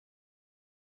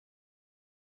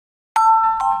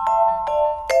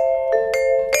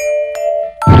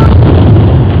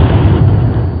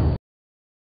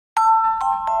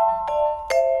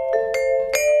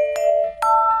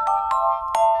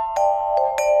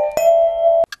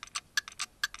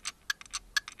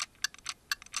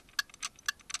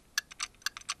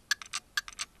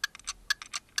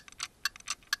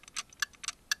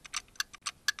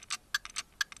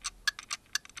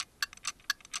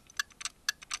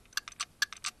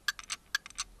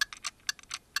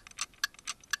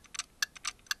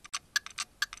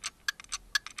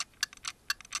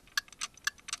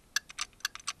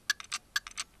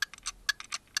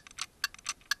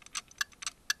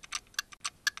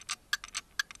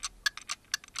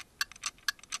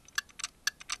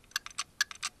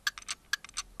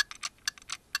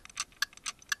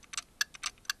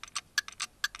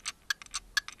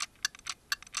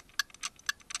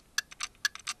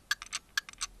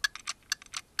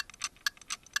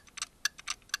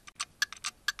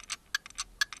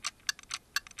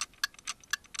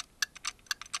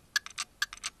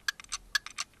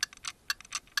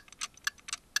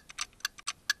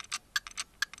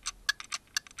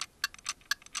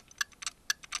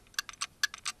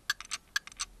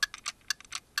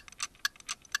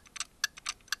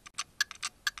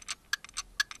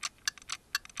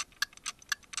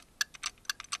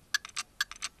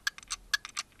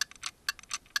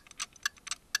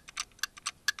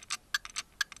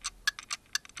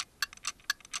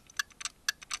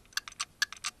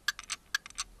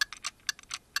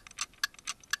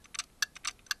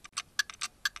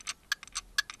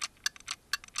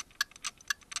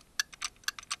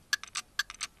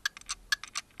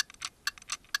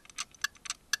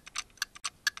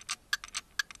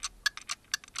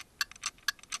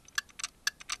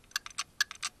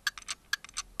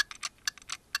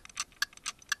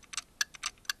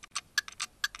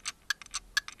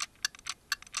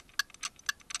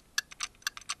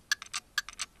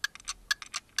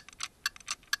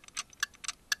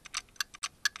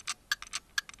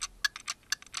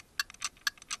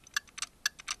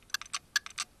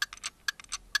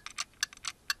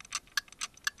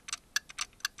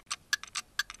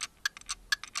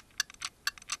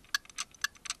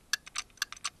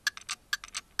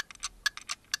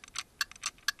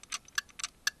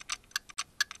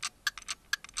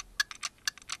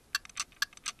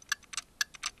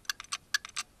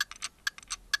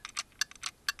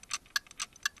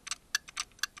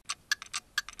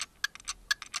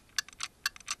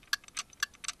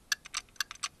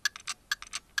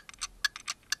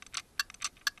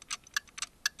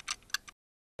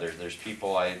There's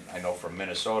people I know from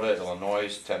Minnesota,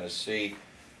 Illinois, Tennessee,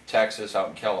 Texas, out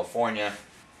in California.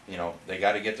 You know, they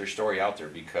got to get their story out there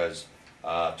because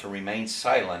to remain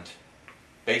silent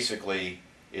basically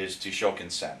is to show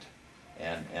consent.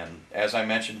 And as I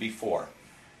mentioned before,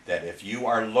 that if you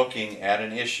are looking at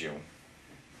an issue,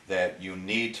 that you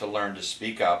need to learn to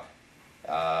speak up,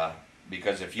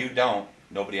 because if you don't,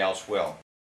 nobody else will.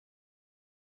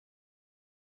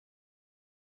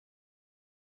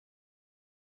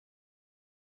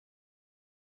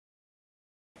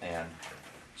 And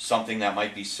something that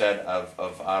might be said of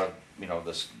out of, you know,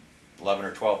 this 11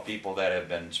 or 12 people that have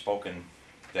been spoken,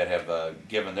 that have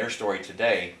given their story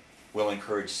today, will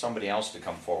encourage somebody else to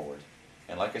come forward.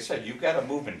 And like I said, you've got a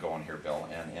movement going here, Bill,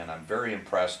 and I'm very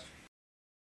impressed.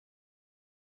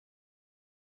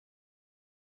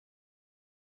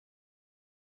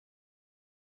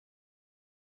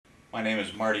 My name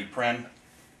is Marty Prehn.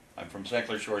 I'm from St.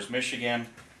 Clair Shores, Michigan,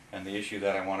 and the issue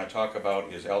that I want to talk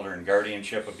about is elder and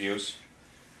guardianship abuse.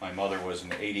 My mother was an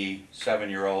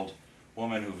 87-year-old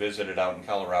woman who visited out in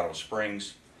Colorado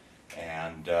Springs,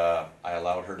 and I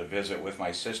allowed her to visit with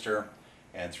my sister,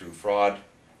 and through fraud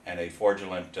and a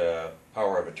fraudulent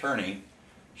power of attorney,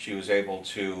 she was able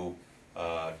to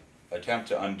attempt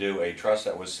to undo a trust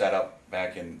that was set up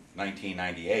back in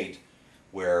 1998,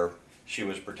 where she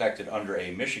was protected under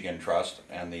a Michigan trust,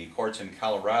 and the courts in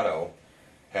Colorado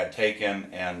had taken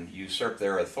and usurped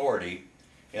their authority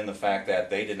in the fact that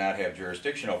they did not have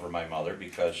jurisdiction over my mother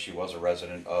because she was a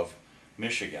resident of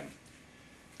Michigan.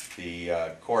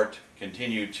 The court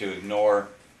continued to ignore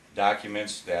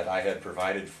documents that I had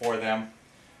provided for them,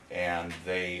 and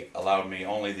they allowed me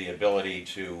only the ability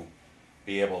to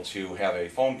be able to have a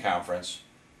phone conference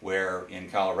where in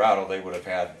Colorado they would have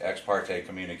had ex parte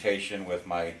communication with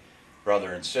my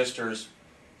brother and sisters,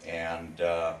 and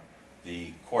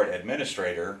the court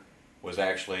administrator was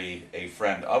actually a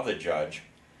friend of the judge,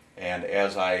 and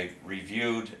as I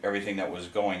reviewed everything that was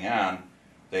going on,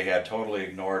 they had totally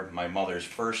ignored my mother's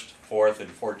First, Fourth, and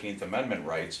 14th Amendment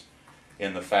rights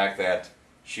in the fact that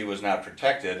she was not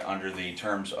protected under the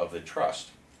terms of the trust.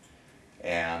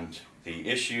 And the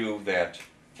issue that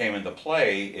came into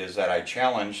play is that I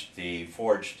challenged the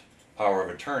forged power of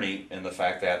attorney in the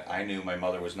fact that I knew my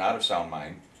mother was not of sound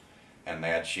mind and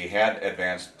that she had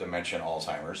advanced dementia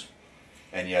Alzheimer's,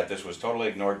 and yet this was totally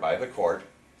ignored by the court,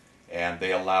 and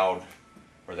they allowed,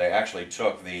 or they actually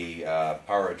took the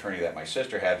power of attorney that my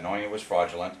sister had, knowing it was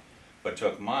fraudulent, but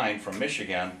took mine from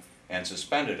Michigan and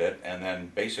suspended it, and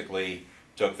then basically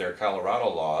took their Colorado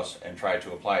laws and tried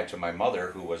to apply it to my mother,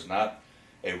 who was not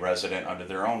a resident under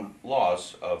their own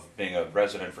laws of being a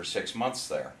resident for 6 months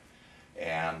there.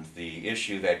 And the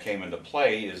issue that came into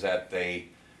play is that they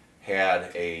had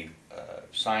a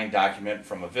signed document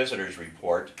from a visitor's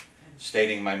report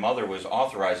stating my mother was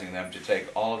authorizing them to take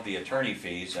all of the attorney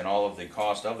fees and all of the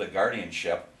cost of the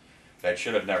guardianship that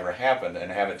should have never happened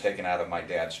and have it taken out of my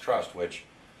dad's trust, which,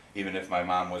 even if my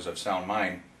mom was of sound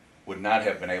mind, would not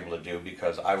have been able to do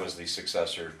because I was the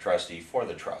successor trustee for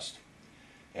the trust.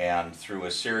 And through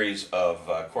a series of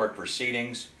court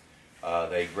proceedings,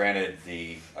 they granted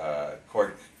the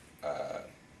court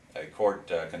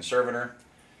conservator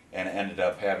and ended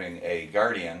up having a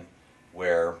guardian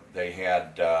where they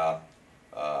had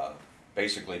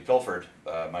basically pilfered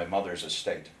my mother's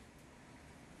estate.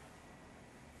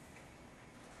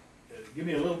 Give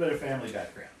me a little bit of family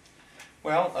background.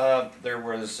 Well, there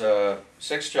was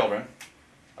 6 children.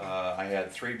 I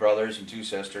had 3 brothers and 2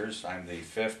 sisters. I'm the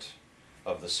 5th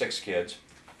of the 6 kids.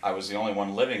 I was the only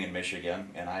one living in Michigan,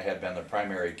 and I had been the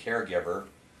primary caregiver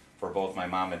for both my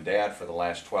mom and dad for the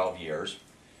last 12 years.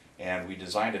 And we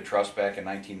designed a trust back in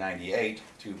 1998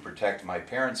 to protect my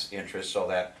parents' interests so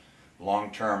that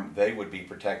long-term they would be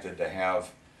protected to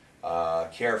have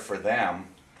care for them,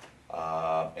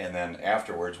 and then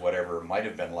afterwards whatever might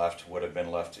have been left would have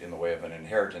been left in the way of an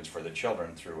inheritance for the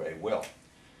children through a will.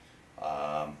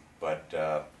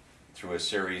 But through a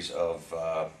series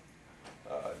of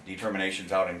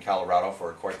determinations out in Colorado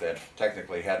for a court that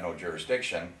technically had no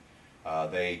jurisdiction,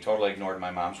 they totally ignored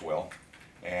my mom's will,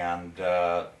 and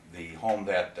the home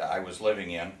that I was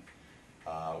living in,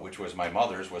 which was my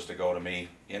mother's, was to go to me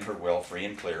in her will free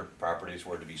and clear. Properties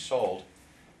were to be sold,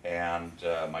 and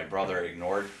my brother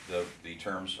ignored the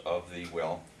terms of the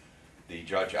will. The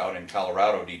judge out in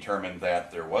Colorado determined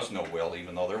that there was no will,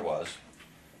 even though there was.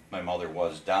 My mother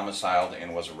was domiciled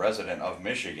and was a resident of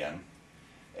Michigan,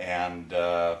 and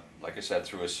like I said,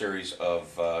 through a series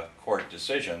of court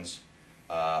decisions,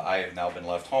 I have now been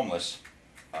left homeless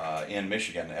in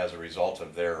Michigan as a result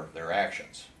of their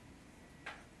actions.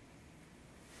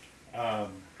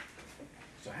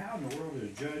 So how in the world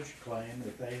judge claim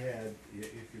that they had,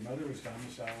 if your mother was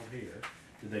domiciled here,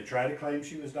 did they try to claim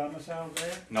she was domiciled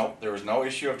there? No, there was no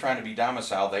issue of trying to be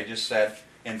domiciled. They just said,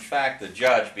 in fact, the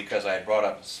judge, because I had brought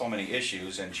up so many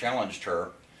issues and challenged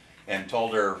her and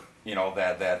told her, you know,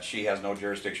 that she has no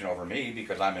jurisdiction over me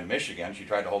because I'm in Michigan. She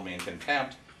tried to hold me in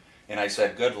contempt. And I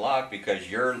said, good luck, because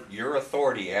your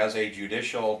authority as a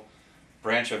judicial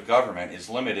branch of government is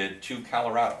limited to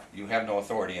Colorado. You have no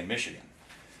authority in Michigan.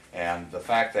 And the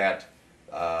fact that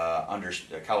under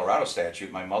Colorado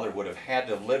statute, my mother would have had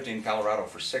to have lived in Colorado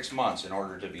for 6 months in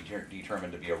order to be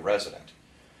determined to be a resident.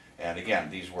 And again,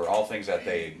 these were all things that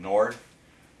they ignored.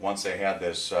 Once they had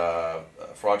this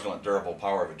fraudulent durable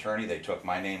power of attorney, they took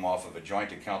my name off of a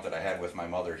joint account that I had with my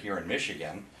mother here in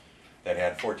Michigan that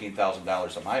had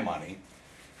 $14,000 of my money.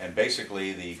 And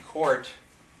basically the court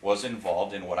was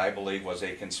involved in what I believe was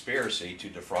a conspiracy to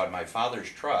defraud my father's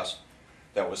trust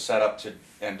that was set up to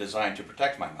and designed to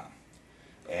protect my mom.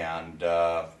 And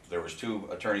there was 2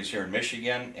 attorneys here in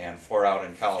Michigan and 4 out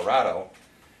in Colorado.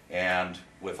 And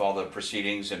with all the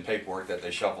proceedings and paperwork that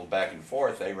they shuffled back and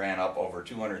forth, they ran up over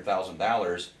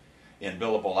 $200,000 in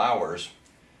billable hours.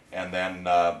 And then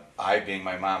I, being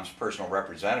my mom's personal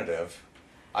representative,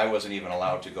 I wasn't even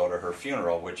allowed to go to her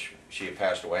funeral, which she had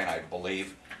passed away. And I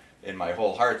believe in my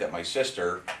whole heart that my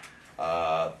sister,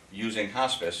 using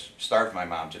hospice, starved my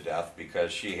mom to death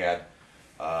because she had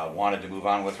wanted to move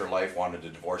on with her life, wanted to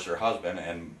divorce her husband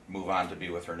and move on to be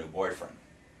with her new boyfriend.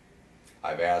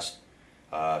 I've asked,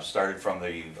 started from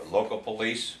the local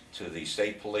police to the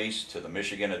state police to the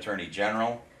Michigan Attorney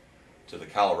General to the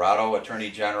Colorado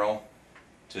Attorney General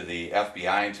to the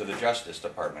FBI and to the Justice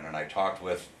Department. And I talked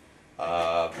with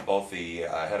both the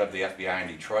head of the FBI in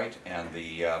Detroit and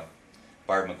the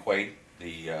Barb McQuaid,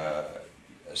 the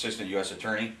Assistant U.S.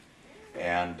 Attorney,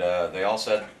 and they all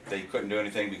said they couldn't do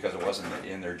anything because it wasn't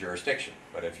in their jurisdiction.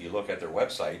 But if you look at their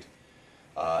website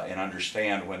and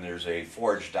understand when there's a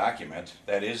forged document,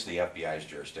 that is the FBI's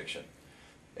jurisdiction.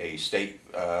 A state,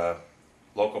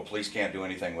 local police can't do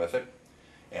anything with it,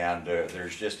 and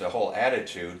there's just a whole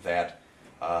attitude that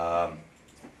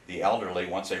the elderly,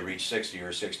 once they reach 60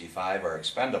 or 65, are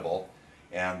expendable,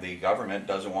 and the government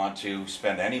doesn't want to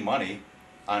spend any money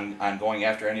on going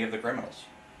after any of the criminals.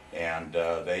 And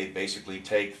they basically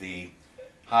take the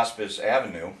hospice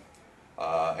avenue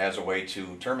as a way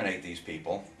to terminate these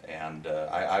people. And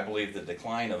I believe the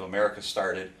decline of America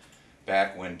started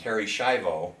back when Terry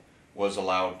Schiavo was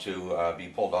allowed to be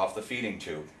pulled off the feeding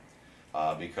tube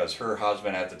because her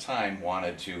husband at the time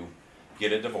wanted to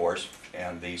get a divorce,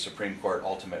 and the Supreme Court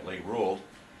ultimately ruled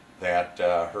that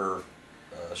her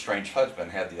estranged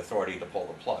husband had the authority to pull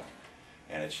the plug.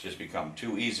 And it's just become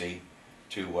too easy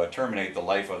to terminate the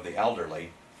life of the elderly,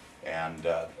 and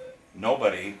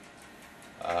nobody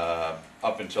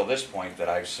up until this point that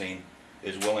I've seen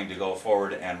is willing to go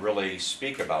forward and really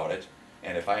speak about it.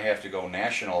 And if I have to go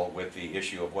national with the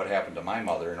issue of what happened to my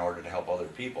mother in order to help other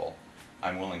people,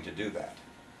 I'm willing to do that.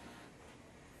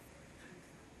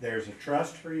 There's a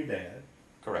trust for your dad.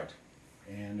 Correct.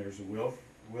 And there's a will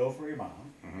for your mom.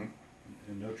 Mm-hmm.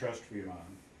 And no trust for your mom.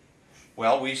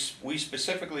 Well, we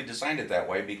specifically designed it that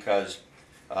way because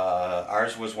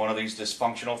ours was one of these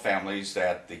dysfunctional families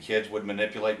that the kids would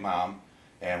manipulate mom,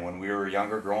 and when we were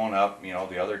younger growing up, you know,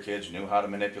 the other kids knew how to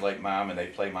manipulate mom and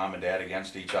they'd play mom and dad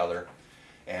against each other.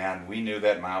 And we knew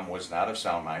that mom was not of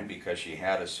sound mind because she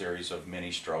had a series of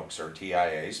mini strokes or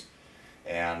TIAs.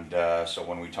 And so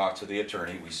when we talked to the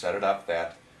attorney, we set it up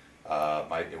that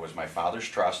it was my father's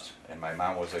trust and my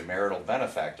mom was a marital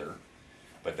benefactor,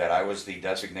 but that I was the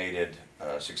designated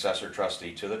successor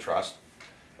trustee to the trust,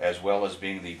 as well as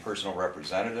being the personal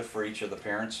representative for each of the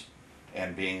parents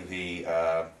and being the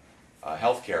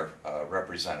healthcare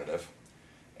representative.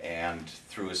 And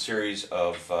through a series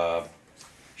of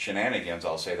shenanigans,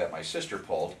 I'll say, that my sister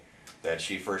pulled, that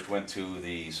she first went to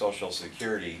the Social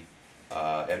Security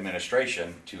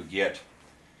Administration to get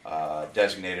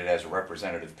designated as a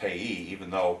representative payee, even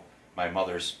though my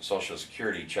mother's Social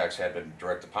Security checks had been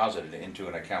direct deposited into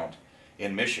an account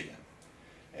in Michigan.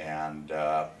 And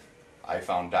I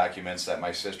found documents that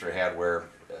my sister had where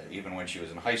even when she was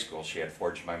in high school, she had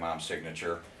forged my mom's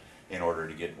signature in order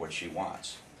to get what she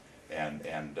wants.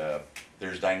 And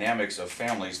there's dynamics of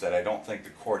families that I don't think the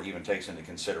court even takes into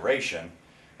consideration.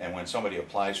 And when somebody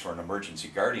applies for an emergency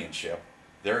guardianship,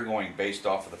 they're going based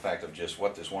off of the fact of just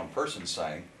what this one person's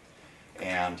saying.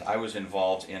 And I was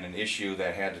involved in an issue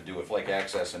that had to do with lake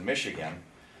access in Michigan,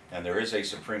 and there is a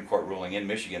Supreme Court ruling in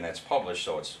Michigan that's published,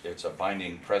 so it's a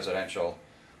binding presidential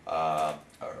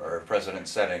or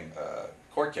president-setting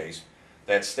court case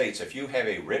that states if you have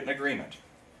a written agreement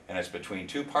and it's between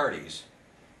two parties,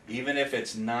 even if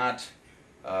it's not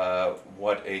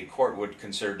what a court would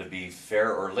consider to be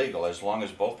fair or legal, as long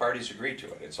as both parties agree to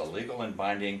it. It's a legal and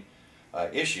binding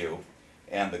issue,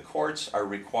 and the courts are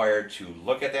required to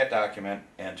look at that document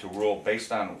and to rule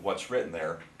based on what's written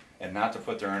there, and not to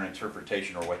put their own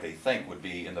interpretation or what they think would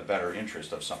be in the better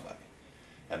interest of somebody.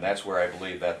 And that's where I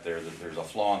believe that there's a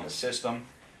flaw in the system.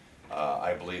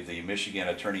 I believe the Michigan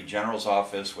Attorney General's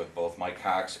office with both Mike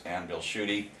Cox and Bill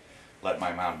Schuette let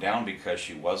my mom down because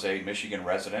she was a Michigan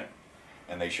resident,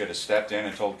 and they should have stepped in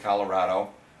and told Colorado,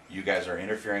 you guys are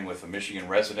interfering with a Michigan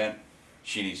resident,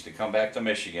 she needs to come back to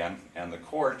Michigan. And the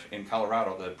court in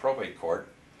Colorado, the probate court,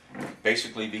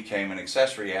 basically became an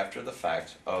accessory after the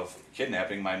fact of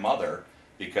kidnapping my mother,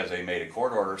 because they made a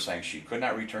court order saying she could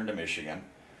not return to Michigan,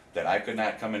 that I could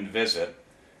not come and visit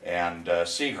and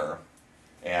see her,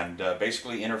 and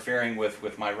basically interfering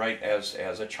with my right as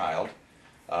a child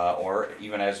or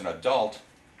even as an adult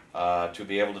to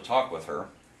be able to talk with her.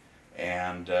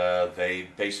 And they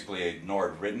basically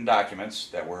ignored written documents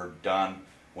that were done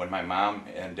when my mom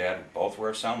and dad both were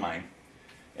of sound mind,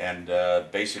 and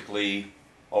basically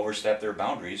overstepped their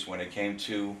boundaries when it came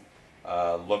to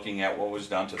looking at what was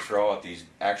done to throw out these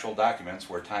actual documents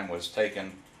where time was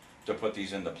taken to put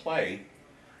these into play,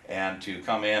 and to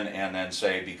come in and then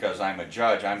say, because I'm a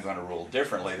judge, I'm going to rule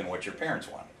differently than what your parents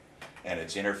wanted. And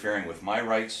it's interfering with my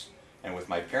rights and with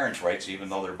my parents' rights, even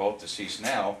though they're both deceased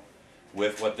now,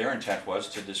 with what their intent was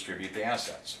to distribute the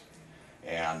assets.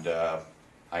 And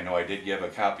I know I did give a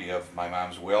copy of my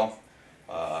mom's will,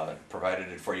 provided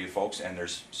it for you folks, and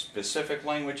there's specific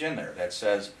language in there that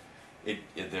says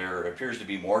there appears to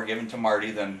be more given to Marty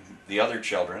than the other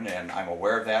children, and I'm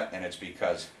aware of that, and it's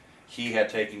because he had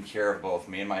taken care of both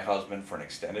me and my husband for an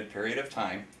extended period of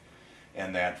time,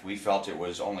 and that we felt it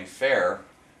was only fair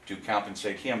to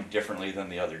compensate him differently than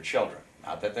the other children.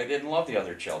 Not that they didn't love the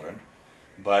other children,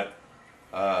 but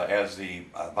as the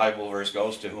Bible verse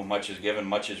goes, to whom much is given,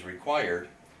 much is required.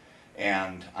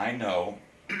 And I know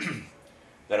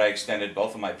that I extended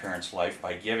both of my parents' life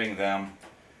by giving them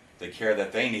the care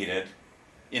that they needed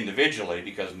individually,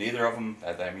 because neither of them,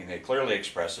 I mean, they clearly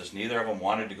expressed this, neither of them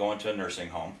wanted to go into a nursing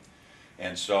home.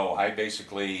 And so I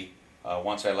basically,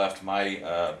 once I left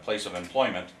my place of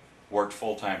employment, worked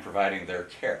full-time providing their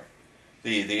care.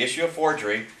 The issue of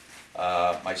forgery,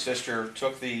 my sister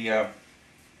took the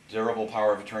durable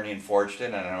power of attorney and forged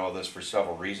it, and I know this for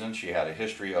several reasons. She had a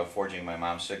history of forging my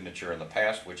mom's signature in the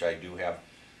past, which I do have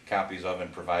copies of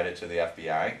and provided to the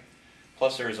FBI.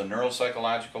 Plus there is a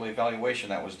neuropsychological evaluation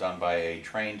that was done by a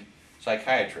trained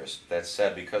psychiatrist that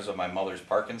said because of my mother's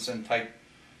Parkinson type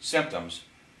symptoms,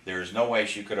 there's no way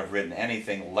she could have written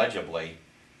anything legibly,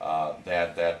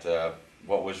 that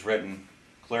what was written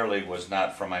clearly was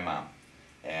not from my mom.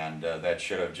 And that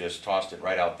should have just tossed it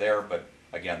right out there. But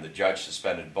again, the judge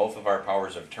suspended both of our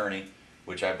powers of attorney,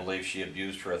 which I believe she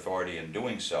abused her authority in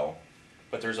doing so.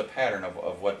 But there's a pattern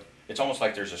of what, it's almost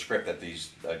like there's a script that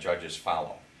these judges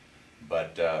follow.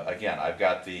 But again, I've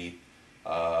got the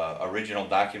original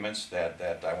documents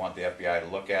that I want the FBI to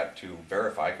look at to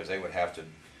verify, because they would have to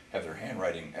have their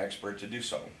handwriting expert to do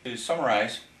so. To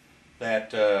summarize,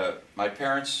 that my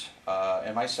parents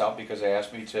and myself, because they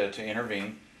asked me to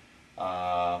intervene,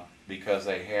 because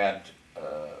they had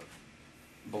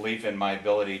belief in my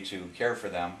ability to care for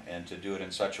them and to do it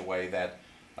in such a way that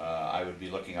I would be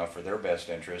looking out for their best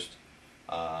interest.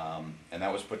 And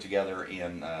that was put together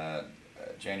in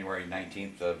January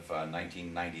 19th of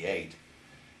 1998.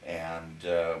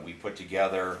 And we put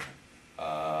together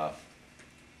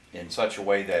in such a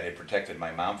way that it protected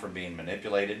my mom from being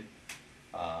manipulated,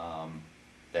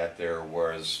 that there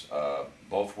was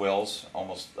both wills,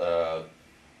 almost the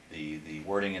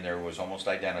wording in there was almost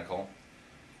identical,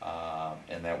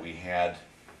 and that we had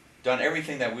done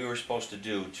everything that we were supposed to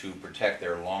do to protect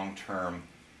their long-term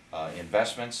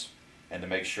investments and to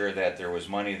make sure that there was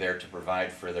money there to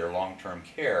provide for their long-term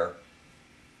care,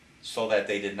 so that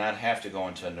they did not have to go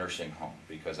into a nursing home,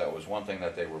 because that was one thing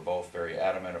that they were both very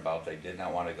adamant about. They did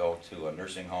not want to go to a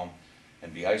nursing home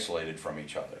and be isolated from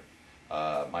each other.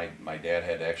 My dad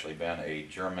had actually been a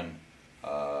German,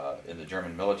 in the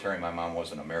German military. My mom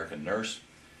was an American nurse,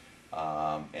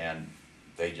 and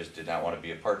they just did not want to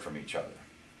be apart from each other.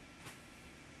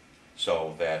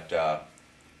 So that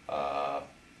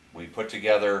we put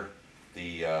together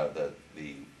the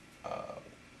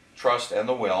trust and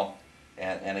the will.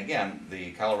 And again,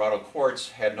 the Colorado courts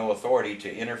had no authority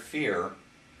to interfere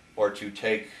or to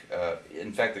take,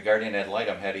 in fact, the guardian ad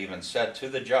litem had even said to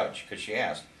the judge, because she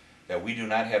asked, that we do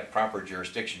not have proper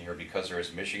jurisdiction here because there is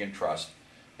a Michigan trust,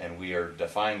 and we are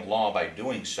defying law by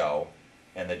doing so.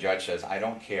 And the judge says, I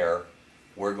don't care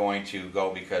we're going to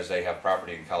go because they have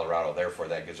property in Colorado, therefore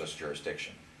that gives us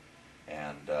jurisdiction.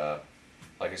 And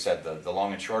like I said, the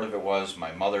long and short of it was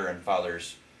my mother and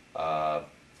father's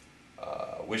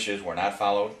wishes were not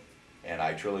followed, and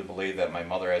I truly believe that my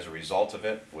mother, as a result of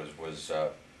it, was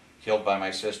killed by my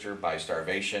sister by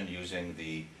starvation using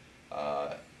the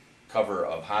cover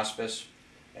of hospice.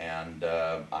 And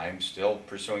I'm still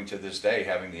pursuing to this day,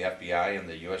 having the FBI and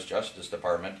the U.S. Justice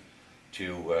Department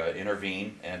to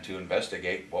intervene and to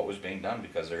investigate what was being done,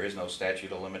 because there is no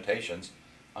statute of limitations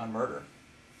on murder.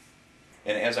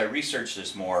 And as I researched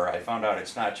this more, I found out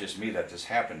it's not just me that this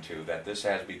happened to, that this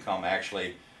has become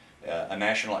actually a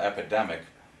national epidemic,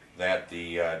 that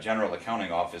the General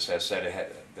Accounting Office has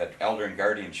said that elder and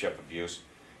guardianship abuse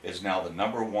is now the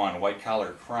 #1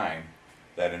 white-collar crime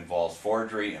that involves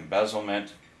forgery,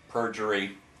 embezzlement,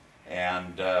 perjury,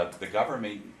 and the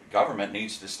government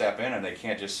needs to step in, and they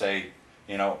can't just say,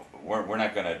 you know, we're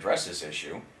not going to address this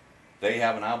issue. They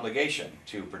have an obligation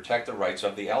to protect the rights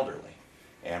of the elderly.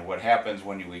 And what happens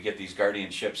when we get these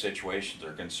guardianship situations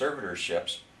or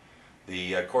conservatorships,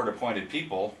 the court-appointed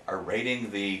people are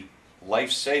raiding the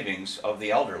life savings of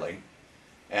the elderly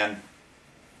and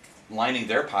lining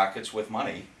their pockets with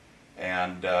money,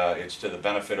 and it's to the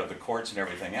benefit of the courts and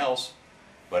everything else.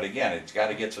 But again, it's got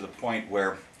to get to the point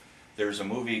where there's a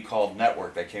movie called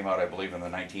Network that came out, I believe, in the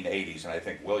 1980s, and I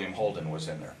think William Holden was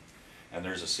in there. And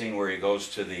there's a scene where he goes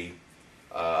to the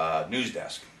news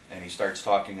desk, and he starts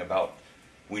talking about,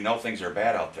 we know things are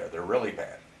bad out there, they're really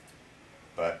bad.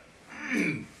 But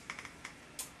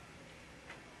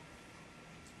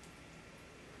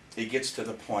it gets to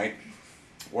the point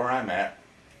where I'm at,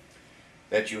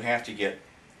 that you have to get,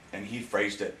 and he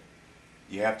phrased it,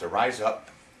 you have to rise up,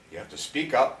 you have to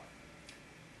speak up,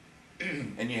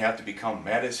 and you have to become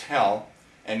mad as hell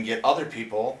and get other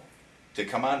people to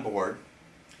come on board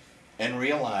and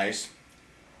realize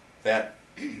that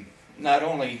not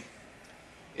only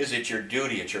is it your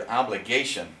duty, it's your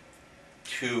obligation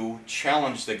to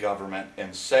challenge the government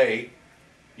and say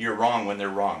you're wrong when they're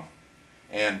wrong,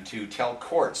 and to tell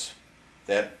courts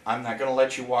that I'm not going to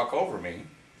let you walk over me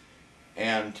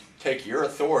and take your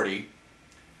authority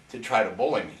to try to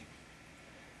bully me.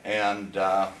 And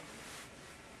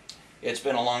it's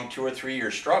been a long 2 or 3 year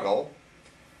struggle,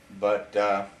 but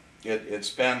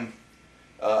it's been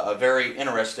a very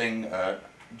interesting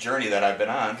journey that I've been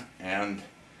on, and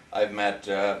I've met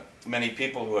many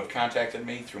people who have contacted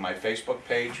me through my Facebook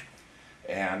page,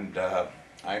 and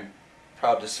I'm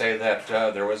proud to say that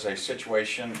there was a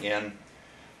situation in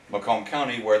Macomb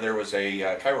County where there was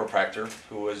a chiropractor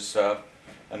who was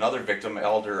another victim of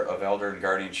elder and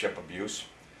guardianship abuse,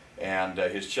 and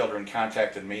his children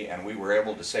contacted me, and we were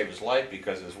able to save his life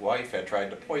because his wife had tried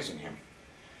to poison him.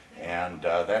 And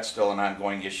that's still an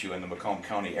ongoing issue in the Macomb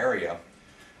County area.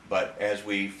 But as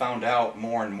we found out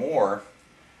more and more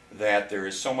that there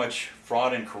is so much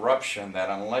fraud and corruption that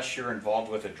unless you're involved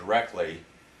with it directly,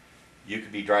 you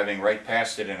could be driving right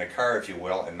past it in a car, if you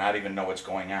will, and not even know what's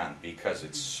going on, because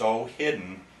it's so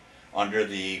hidden under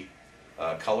the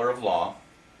color of law,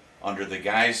 under the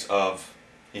guise of,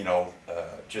 you know,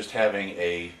 just having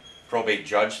a probate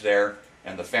judge there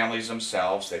and the families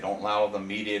themselves. They don't allow the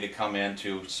media to come in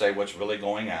to say what's really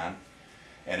going on.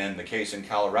 And in the case in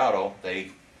Colorado,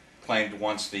 they claimed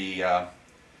once the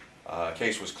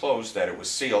case was closed that it was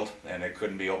sealed and it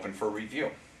couldn't be open for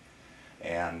review.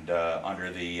 And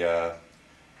under the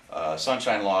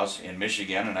sunshine laws in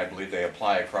Michigan, and I believe they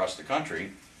apply across the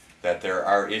country, that there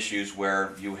are issues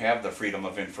where you have the freedom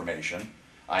of information.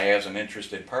 I, as an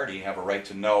interested party, have a right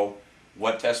to know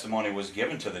what testimony was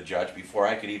given to the judge before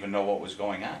I could even know what was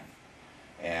going on.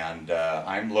 And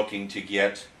I'm looking to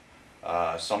get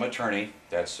some attorney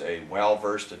that's a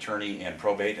well-versed attorney in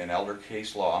probate and elder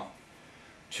case law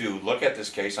to look at this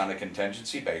case on a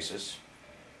contingency basis,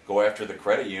 go after the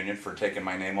credit union for taking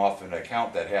my name off an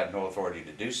account that had no authority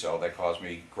to do so, that caused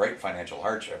me great financial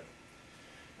hardship,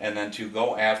 and then to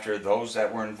go after those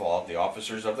that were involved, the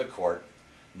officers of the court,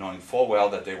 knowing full well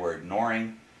that they were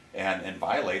ignoring and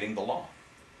violating the law.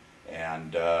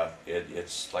 And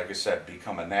it's, like I said,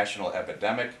 become a national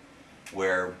epidemic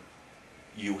where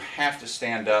you have to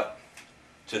stand up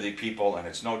to the people, and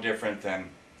it's no different than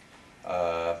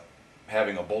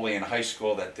having a bully in high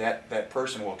school, that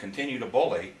person will continue to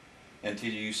bully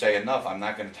until you say enough, I'm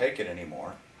not going to take it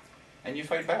anymore, and you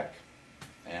fight back.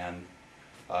 And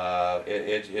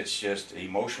it's just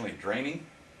emotionally draining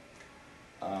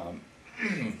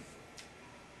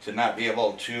to not be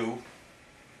able to,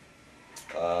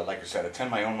 like I said,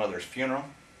 attend my own mother's funeral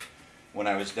when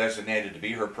I was designated to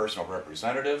be her personal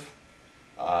representative.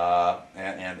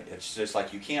 And it's just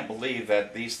like, you can't believe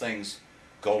that these things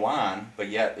go on, but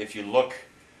yet if you look,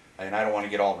 and I don't want to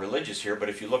get all religious here, but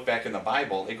if you look back in the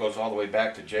Bible, it goes all the way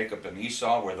back to Jacob and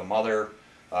Esau, where the mother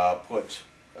put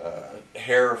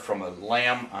hair from a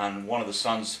lamb on one of the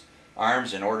son's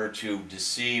arms in order to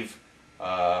deceive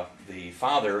the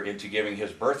father into giving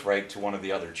his birthright to one of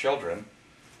the other children.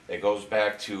 It goes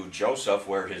back to Joseph,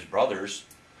 where his brothers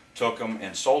took him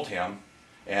and sold him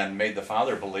and made the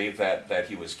father believe that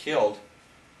he was killed,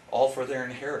 all for their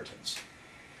inheritance.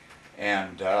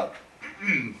 And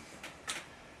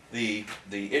the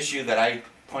issue that I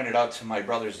pointed out to my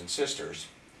brothers and sisters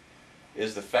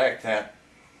is the fact that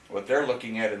what they're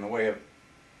looking at in the way of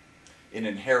an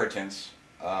inheritance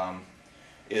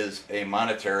is a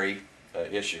monetary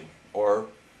issue, or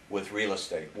with real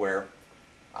estate, where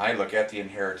I look at the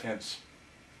inheritance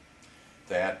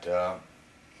that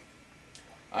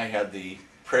I had the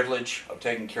privilege of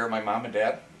taking care of my mom and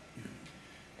dad,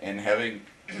 and having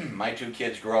my two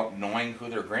kids grow up knowing who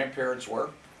their grandparents were,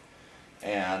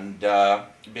 and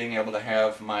being able to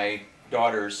have my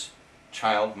daughter's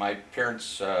child, my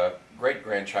parents'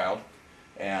 great-grandchild,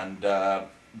 and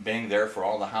being there for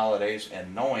all the holidays,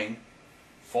 and knowing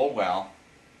full well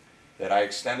that I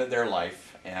extended their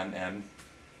life and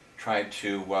tried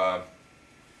to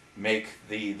make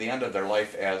the end of their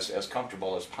life as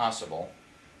comfortable as possible,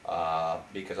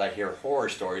 because I hear horror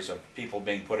stories of people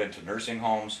being put into nursing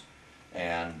homes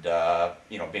and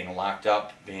being locked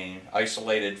up, being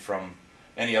isolated from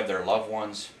any of their loved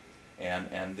ones,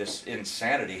 and this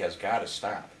insanity has got to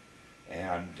stop.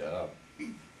 And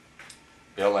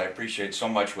Bill, I appreciate so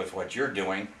much with what you're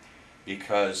doing,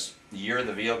 because you're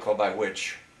the vehicle by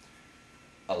which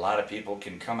a lot of people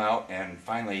can come out and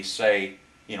finally say,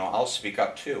 I'll speak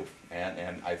up too.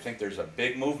 And I think there's a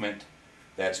big movement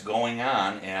that's going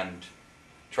on, and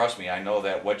trust me, I know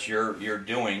that what you're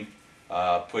doing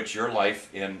puts your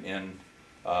life in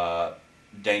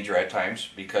danger at times,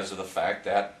 because of the fact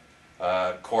that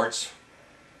courts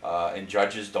and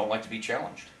judges don't like to be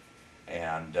challenged.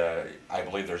 And I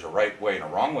believe there's a right way and a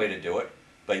wrong way to do it,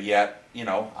 but yet,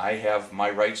 I have my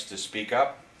rights to speak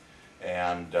up.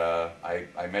 And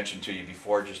I mentioned to you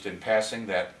before, just in passing,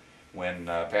 that when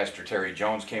Pastor Terry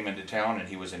Jones came into town and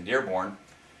he was in Dearborn,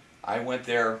 I went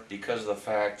there because of the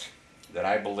fact that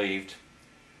I believed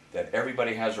that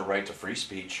everybody has a right to free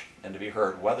speech and to be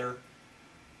heard, whether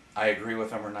I agree with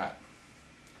them or not.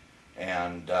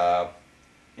 And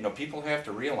people have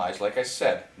to realize, like I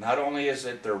said, not only is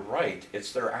it their right,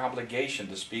 it's their obligation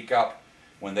to speak up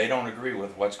when they don't agree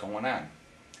with what's going on.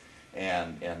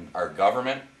 And our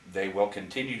government, they will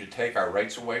continue to take our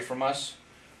rights away from us,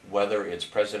 whether it's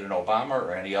President Obama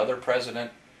or any other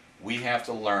president. We have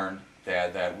to learn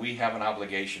that we have an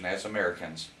obligation as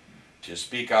Americans to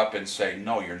speak up and say,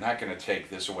 no, you're not going to take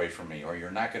this away from me, or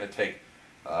you're not going to take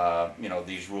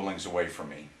these rulings away from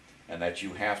me, and that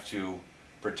you have to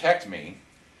protect me.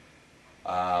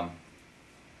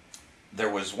 There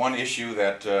was one issue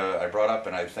that I brought up,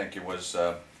 and I think it was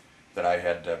that I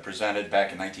had presented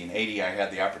back in 1980. I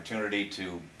had the opportunity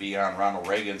to be on Ronald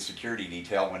Reagan's security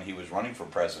detail when he was running for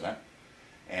president,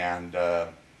 and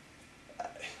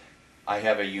I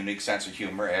have a unique sense of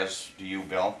humor, as do you,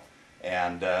 Bill,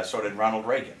 and so did Ronald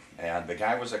Reagan. And the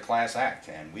guy was a class act,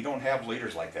 and we don't have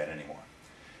leaders like that anymore.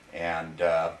 And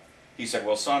he said,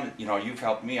 well, son, you've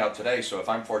helped me out today, so if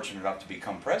I'm fortunate enough to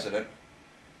become president,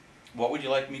 what would you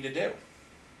like me to do?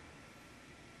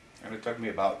 And it took me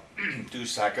about 2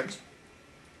 seconds.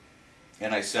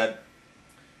 And I said,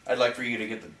 I'd like for you to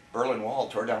get the Berlin Wall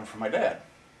tore down for my dad.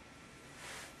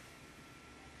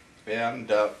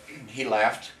 And he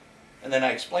laughed. And then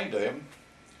I explained to him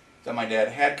that my dad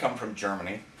had come from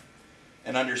Germany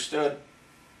and understood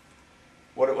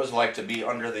what it was like to be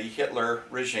under the Hitler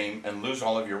regime and lose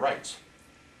all of your rights.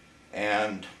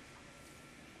 And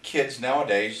kids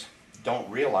nowadays don't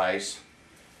realize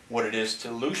what it is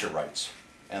to lose your rights.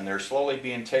 And they're slowly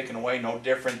being taken away, no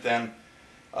different than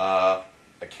a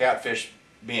catfish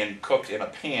being cooked in a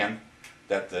pan,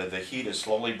 that the heat is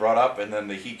slowly brought up and then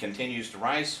the heat continues to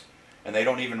rise, and they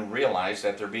don't even realize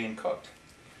that they're being cooked.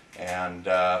 And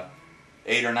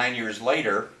 8 or 9 years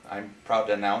later, I'm proud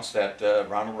to announce that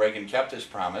Ronald Reagan kept his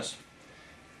promise,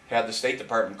 had the State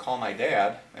Department call my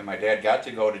dad, and my dad got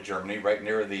to go to Germany right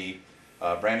near the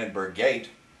Brandenburg Gate,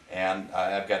 and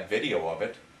I've got video of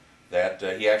it, that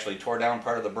he actually tore down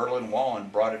part of the Berlin Wall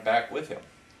and brought it back with him.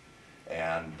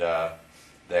 And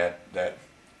that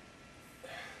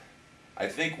I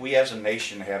think we as a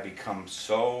nation have become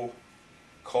so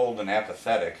cold and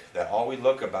apathetic that all we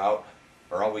look about,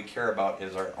 or all we care about,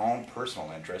 is our own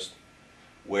personal interest,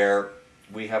 where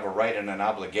we have a right and an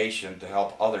obligation to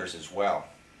help others as well.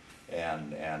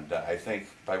 And I think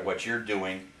by what you're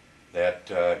doing, that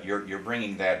you're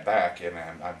bringing that back, and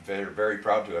I'm very, very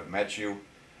proud to have met you,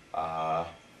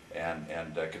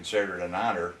 and consider it an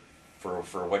honor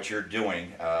for what you're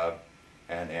doing,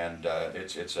 and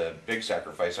it's a big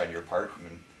sacrifice on your part.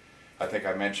 And I think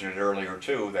I mentioned it earlier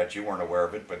too, that you weren't aware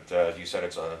of it, but you said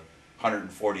it's a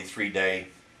 143-day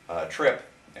trip,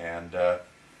 and a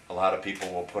lot of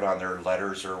people will put on their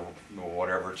letters or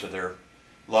whatever to their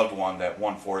loved one that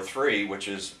 143, which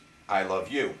is I love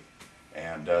you.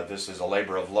 And this is a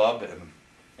labor of love,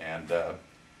 and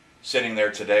sitting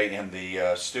there today in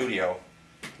the studio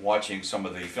watching some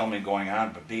of the filming going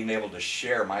on, but being able to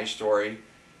share my story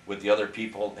with the other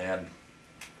people and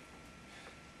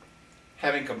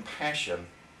having compassion,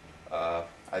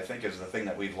 I think is the thing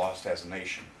that we've lost as a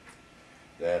nation.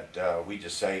 That we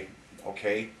just say,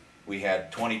 okay, we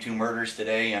had 22 murders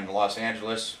today in Los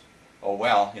Angeles, oh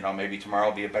well, you know, maybe tomorrow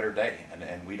will be a better day,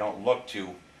 and we don't look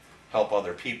to help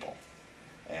other people.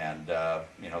 And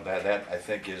you know, that I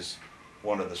think is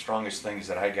one of the strongest things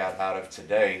that I got out of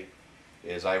today,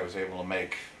 is I was able to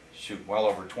make, well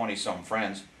over 20-some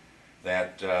friends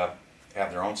that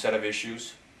have their own set of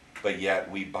issues, but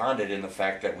yet we bonded in the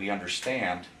fact that we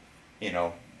understand, you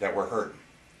know, that we're hurting.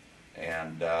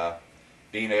 And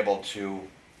being able to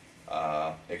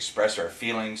express our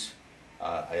feelings,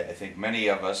 I think many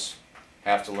of us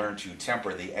have to learn to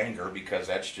temper the anger, because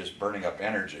that's just burning up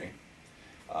energy.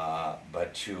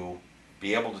 But to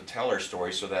be able to tell our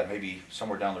story so that maybe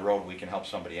somewhere down the road we can help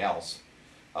somebody else.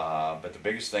 But the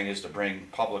biggest thing is to bring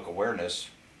public awareness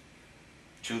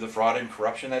to the fraud and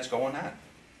corruption that's going on.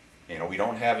 You know, we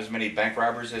don't have as many bank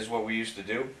robbers as what we used to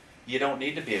do. You don't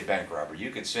need to be a bank robber. You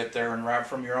could sit there and rob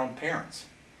from your own parents.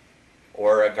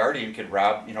 Or a guardian could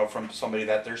rob, you know, from somebody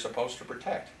that they're supposed to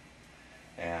protect.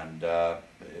 And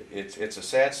it's a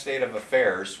sad state of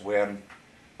affairs when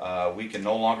we can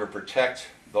no longer protect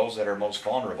those that are most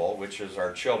vulnerable, which is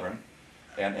our children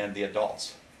and the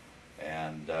adults.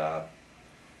 And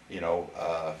you know,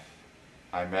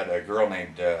 I met a girl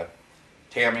named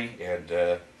Tammy,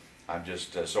 and I'm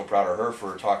just so proud of her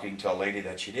for talking to a lady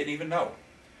that she didn't even know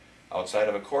outside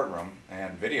of a courtroom,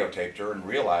 and videotaped her and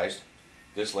realized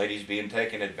this lady's being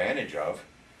taken advantage of.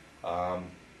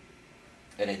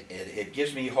 And it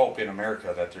gives me hope in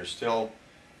America that there's still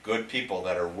good people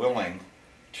that are willing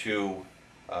to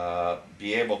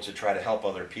be able to try to help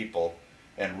other people,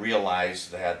 and realize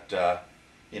that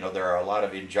you know, there are a lot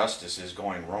of injustices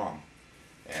going wrong.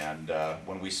 And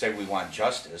when we say we want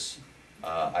justice,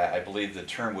 I believe the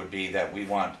term would be that we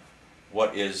want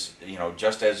what is, you know,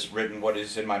 just as written, what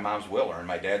is in my mom's will or in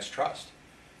my dad's trust.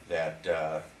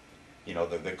 That you know,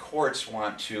 the courts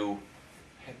want to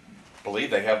believe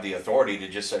they have the authority to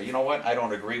just say, you know what, I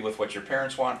don't agree with what your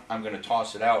parents want, I'm going to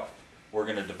toss it out, we're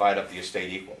going to divide up the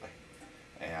estate equally.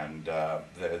 And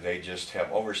they just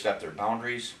have overstepped their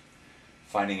boundaries,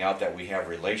 finding out that we have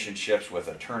relationships with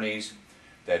attorneys,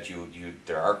 that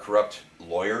there are corrupt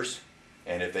lawyers,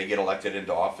 and if they get elected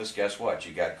into office, guess what?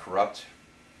 You got corrupt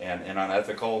and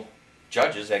unethical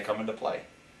judges that come into play.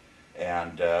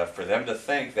 And for them to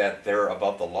think that they're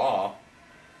above the law,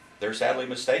 they're sadly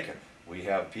mistaken. We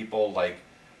have people like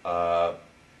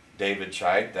David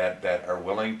Scheid that are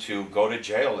willing to go to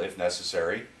jail if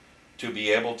necessary to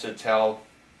be able to tell,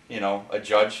 you know, a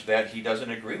judge that he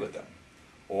doesn't agree with them.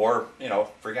 Or, you know,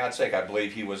 for God's sake, I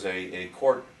believe he was a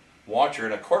court watcher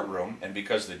in a courtroom, and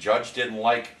because the judge didn't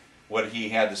like what he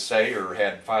had to say or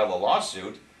had filed a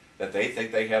lawsuit, that they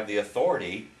think they have the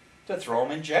authority to throw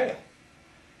him in jail.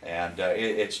 And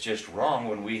it's just wrong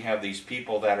when we have these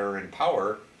people that are in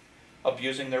power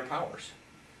abusing their powers.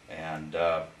 And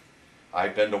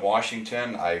I've been to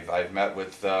Washington. I've met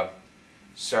with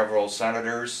several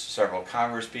senators, several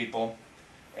congresspeople,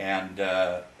 and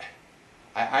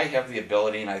I have the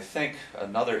ability, and I think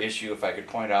another issue, if I could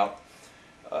point out,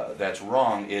 that's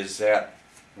wrong, is that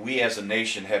we as a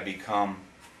nation have become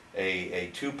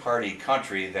a two-party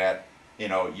country that, you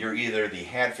know, you're either the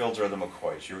Hatfields or the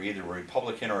McCoys. You're either a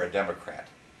Republican or a Democrat.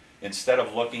 Instead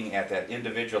of looking at that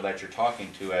individual that you're talking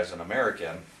to as an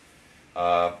American,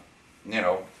 you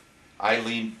know, I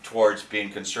lean towards being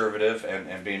conservative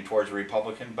and being towards a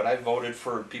Republican, but I voted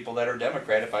for people that are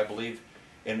Democrat if I believe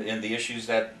in the issues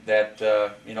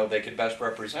that you know, they could best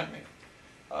represent me.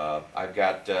 I've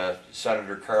got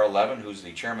Senator Carl Levin, who's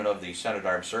the chairman of the Senate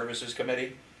Armed Services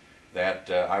Committee, that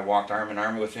I walked arm in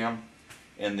arm with him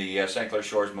in the St. Clair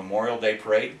Shores Memorial Day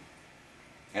Parade,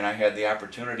 and I had the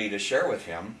opportunity to share with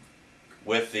him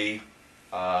with the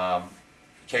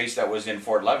case that was in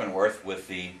Fort Leavenworth with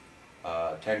the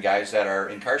 10 guys that are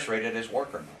incarcerated as war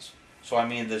criminals. So I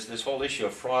mean, this whole issue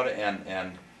of fraud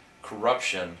and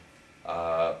corruption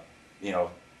you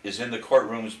know, is in the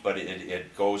courtrooms, but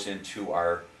it goes into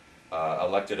our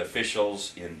elected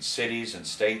officials in cities and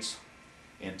states,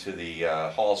 into the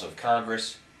halls of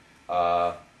Congress,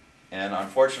 and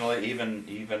unfortunately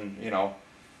even you know,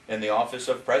 in the office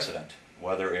of president,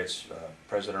 whether it's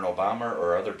President Obama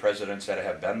or other presidents that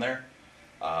have been there,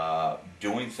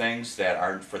 doing things that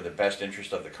aren't for the best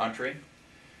interest of the country,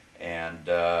 and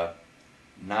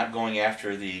not going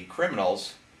after the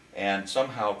criminals and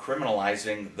somehow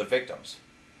criminalizing the victims.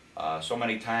 So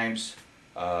many times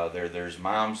there's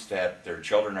moms that their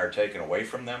children are taken away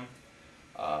from them.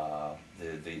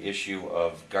 The issue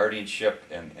of guardianship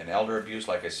and elder abuse,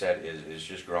 like I said, is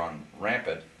just growing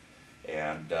rampant.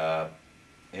 And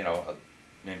you know,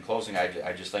 in closing,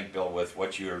 I just think, Bill, with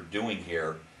what you're doing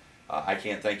here, I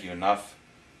can't thank you enough.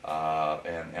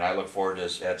 And I look forward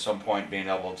to at some point being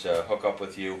able to hook up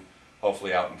with you,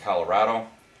 hopefully out in Colorado.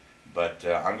 But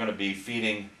I'm going to be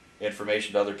feeding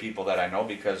information to other people that I know,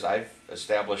 because I've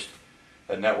established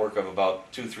a network of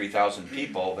about 2,000–3,000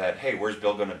 people that, hey, where's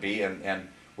Bill going to be? And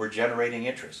we're generating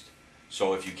interest.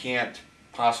 So if you can't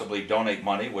possibly donate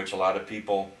money, which a lot of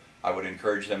people, I would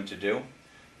encourage them to do,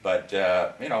 but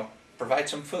you know, provide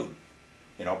some food.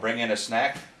 You know, bring in a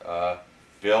snack.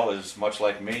 Bill is much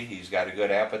like me. He's got a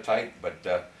good appetite,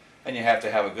 but and you have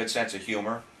to have a good sense of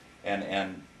humor.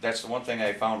 And that's the one thing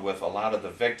I found with a lot of the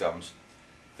victims,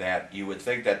 that you would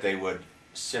think that they would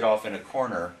sit off in a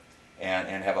corner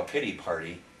and have a pity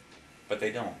party, but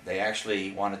they don't. They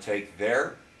actually want to take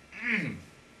their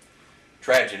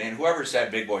tragedy, and whoever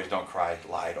said big boys don't cry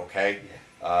lied, okay?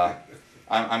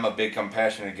 I'm a big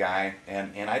compassionate guy,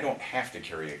 and I don't have to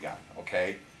carry a gun,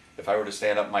 okay? If I were to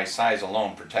stand up, my size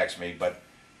alone protects me, but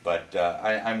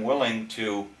I'm willing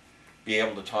to be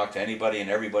able to talk to anybody and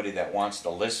everybody that wants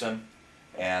to listen,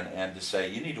 and to say,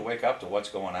 you need to wake up to what's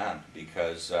going on,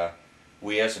 because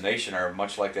we as a nation are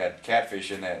much like that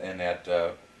catfish in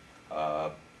that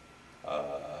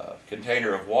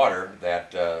container of water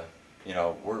that you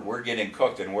know, we're getting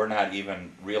cooked, and we're not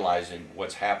even realizing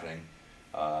what's happening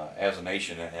as a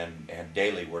nation, and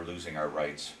daily we're losing our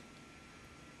rights.